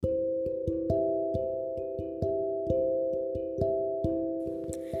Hi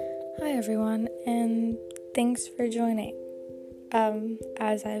everyone, and thanks for joining.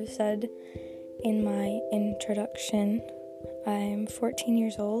 As I've said in my introduction, I'm 14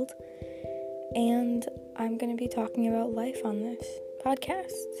 years old, and I'm going to be talking about life on this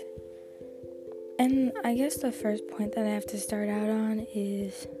podcast. And I guess the first point that I have to start out on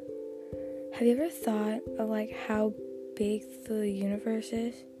is, have you ever thought of how big the universe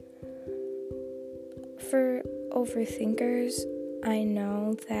is? For overthinkers, I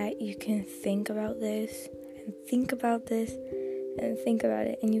know that you can think about this and think about this and think about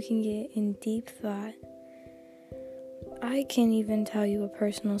it, and you can get in deep thought. I can even tell you a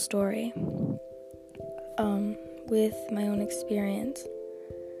personal story with my own experience.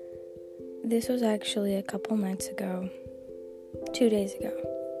 This was actually a couple nights ago, 2 days ago.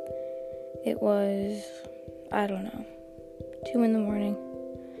 It was, 2 a.m.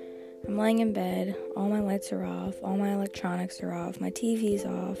 I'm laying in bed, all my lights are off, all my electronics are off, my TV's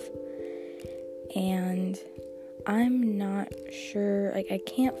off, and I'm not sure, I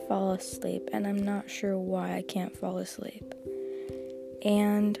can't fall asleep, and I'm not sure why I can't fall asleep.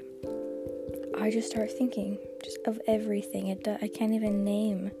 And I just start thinking just of everything. I can't even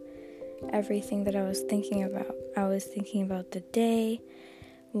name everything that I was thinking about. I was thinking about the day,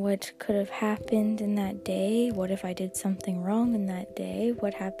 what could have happened in that day, what if I did something wrong in that day,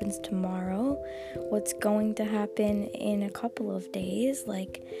 what happens tomorrow, what's going to happen in a couple of days.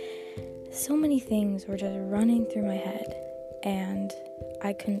 So many things were just running through my head, and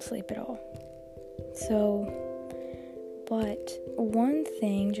I couldn't sleep at all. But one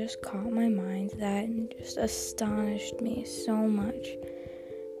thing just caught my mind that just astonished me so much.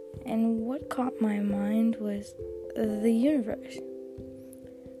 And what caught my mind was the universe.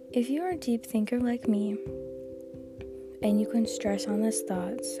 If you're a deep thinker like me, and you can stress on this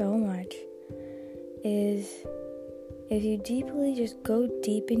thought so much, is if you deeply just go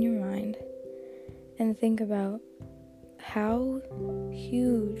deep in your mind and think about how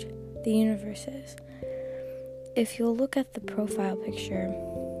huge the universe is. If you'll look at the profile picture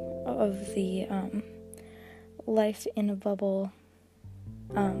of the Life in a Bubble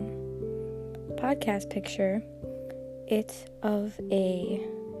podcast picture, it's of a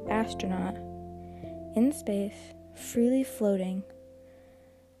astronaut in space, freely floating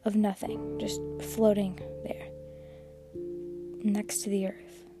of nothing, just floating there next to the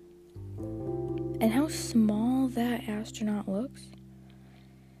earth. And how small that astronaut looks.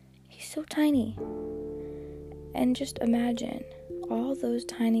 He's so tiny. And just imagine all those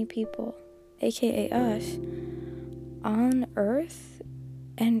tiny people, aka us, on Earth,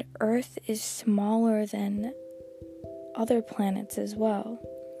 and Earth is smaller than other planets as well.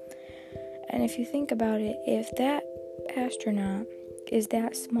 And if you think about it, if that astronaut is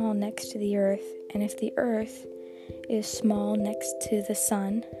that small next to the Earth, and if the Earth is small next to the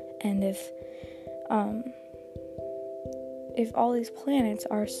sun, and if all these planets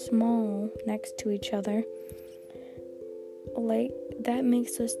are small next to each other, that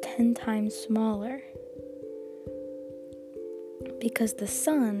makes us 10 times smaller. Because the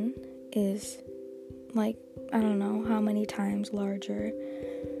sun is I don't know how many times larger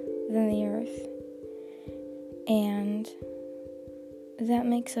than the Earth, and that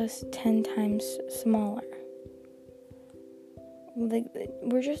makes us 10 times smaller.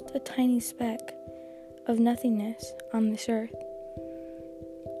 We're just a tiny speck of nothingness on this Earth.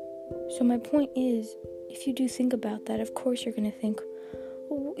 So my point is, if you do think about that, of course you're going to think,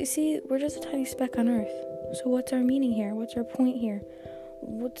 well, you see, we're just a tiny speck on Earth. So what's our meaning here? What's our point here?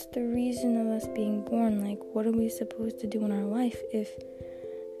 What's the reason of us being born? What are we supposed to do in our life if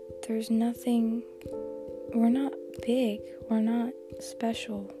there's nothing? We're not big. We're not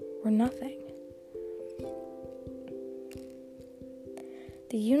special. We're nothing.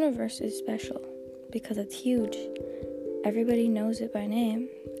 The universe is special because it's huge. Everybody knows it by name.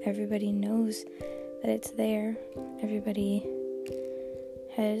 Everybody knows that it's there. Everybody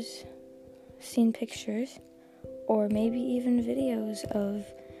has seen pictures or maybe even videos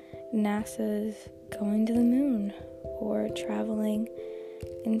of NASA's going to the moon or traveling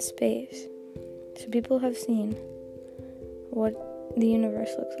in space. So people have seen what the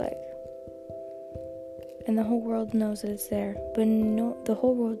universe looks like. And the whole world knows that it's there. But no, the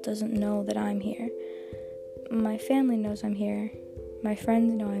whole world doesn't know that I'm here. My family knows I'm here. My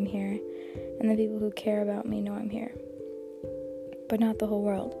friends know I'm here. And the people who care about me know I'm here. But not the whole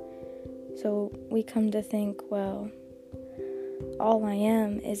world. So we come to think, well, all I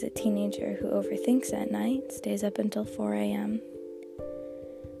am is a teenager who overthinks at night, stays up until 4 a.m.,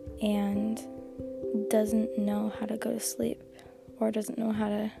 and doesn't know how to go to sleep, or doesn't know how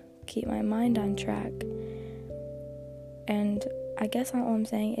to keep my mind on track. And I guess all I'm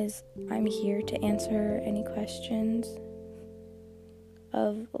saying is I'm here to answer any questions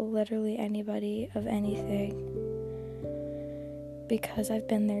of literally anybody, of anything, because I've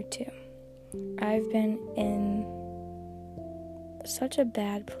been there too. I've been in such a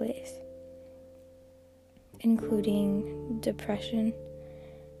bad place, including depression,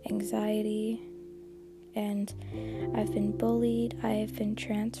 anxiety, and I've been bullied. I have been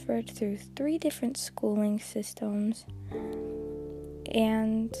transferred through 3 different schooling systems,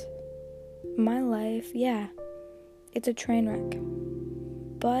 and my life, it's a train wreck.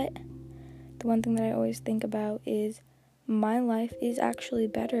 But the one thing that I always think about is my life is actually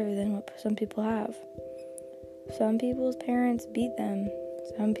better than what some people have. Some people's parents beat them.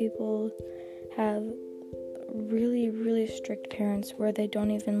 Some people have really, really strict parents where they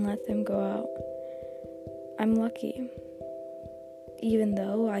don't even let them go out. I'm lucky. Even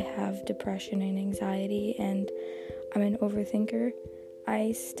though I have depression and anxiety and I'm an overthinker,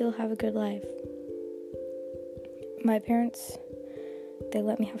 I still have a good life. My parents, they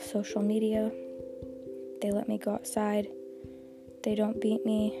let me have social media. They let me go outside. They don't beat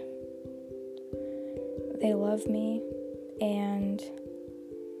me. They love me. And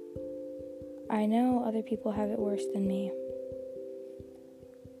I know other people have it worse than me.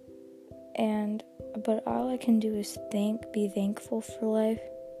 But all I can do is be thankful for life.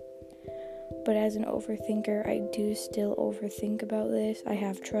 But as an overthinker, I do still overthink about this. I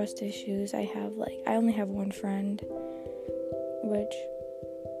have trust issues. I only have one friend, which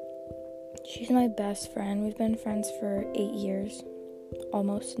she's my best friend. We've been friends for 8 years,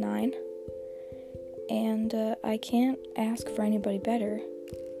 almost 9. And I can't ask for anybody better.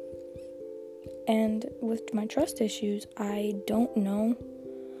 And with my trust issues, I don't know,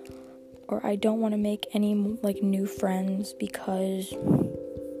 or I don't want to make any new friends because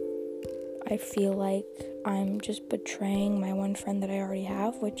I feel like I'm just betraying my one friend that I already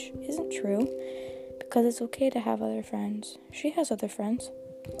have, which isn't true, because it's okay to have other friends. She has other friends.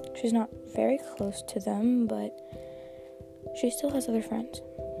 She's not very close to them, but she still has other friends.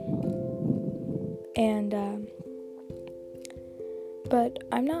 And but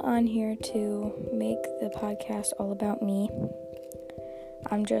I'm not on here to make the podcast all about me.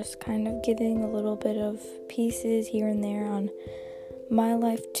 I'm just kind of giving a little bit of pieces here and there on my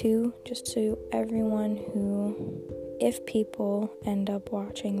life too, just so everyone if people end up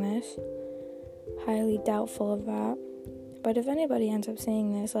watching this, highly doubtful of that, but if anybody ends up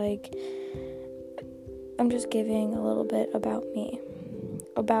seeing this, I'm just giving a little bit about me,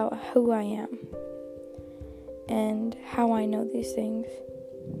 about who I am, and how I know these things.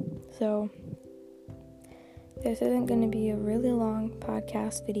 So this isn't going to be a really long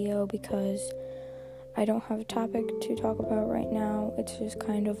podcast video because I don't have a topic to talk about right now. It's just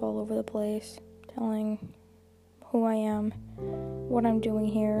kind of all over the place, telling who I am, what I'm doing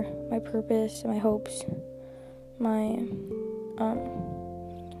here, my purpose, my hopes, my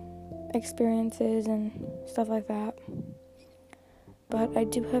experiences and stuff like that. But I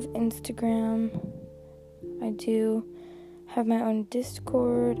do have Instagram, I do have my own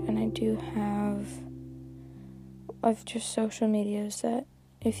Discord, and I do have just social medias that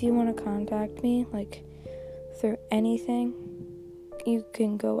if you want to contact me, through anything, you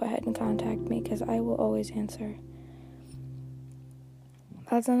can go ahead and contact me, because I will always answer.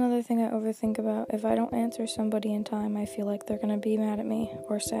 That's another thing I overthink about. If I don't answer somebody in time, I feel like they're going to be mad at me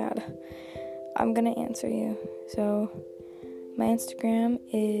or sad. I'm going to answer you. So, my Instagram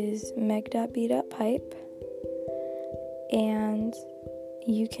is meg.b.pipe, and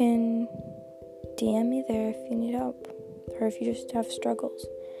you can DM me there if you need help, or if you just have struggles,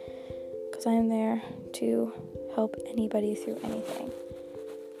 because I'm there to help anybody through anything.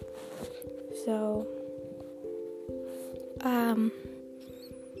 So, I'm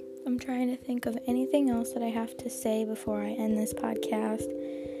trying to think of anything else that I have to say before I end this podcast.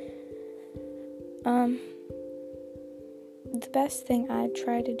 The best thing I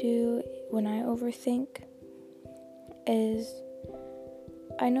try to do when I overthink is,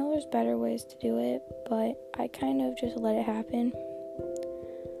 I know there's better ways to do it, but I kind of just let it happen.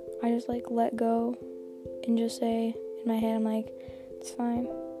 I just let go and just say in my head, I'm it's fine.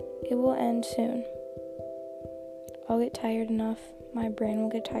 It will end soon. I'll get tired enough. My brain will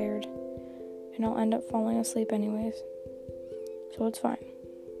get tired. And I'll end up falling asleep anyways. So it's fine.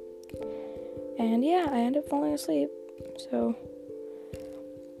 And I end up falling asleep. So,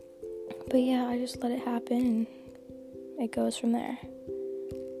 but I just let it happen and it goes from there.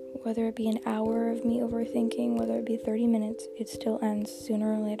 Whether it be an hour of me overthinking, whether it be 30 minutes, it still ends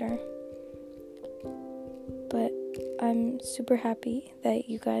sooner or later. But I'm super happy that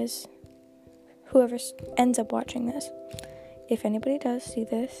you guys, whoever ends up watching this, if anybody does see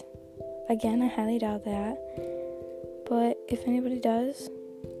this, again, I highly doubt that, but if anybody does,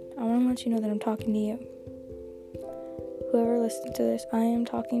 I want to let you know that I'm talking to you. Whoever listens to this, I am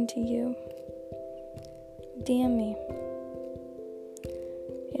talking to you. DM me.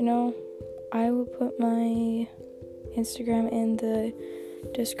 I will put my Instagram in the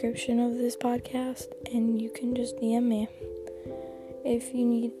description of this podcast, and you can just DM me if you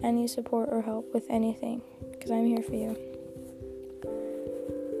need any support or help with anything, because I'm here for you.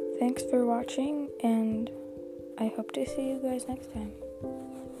 Thanks for watching, and I hope to see you guys next time.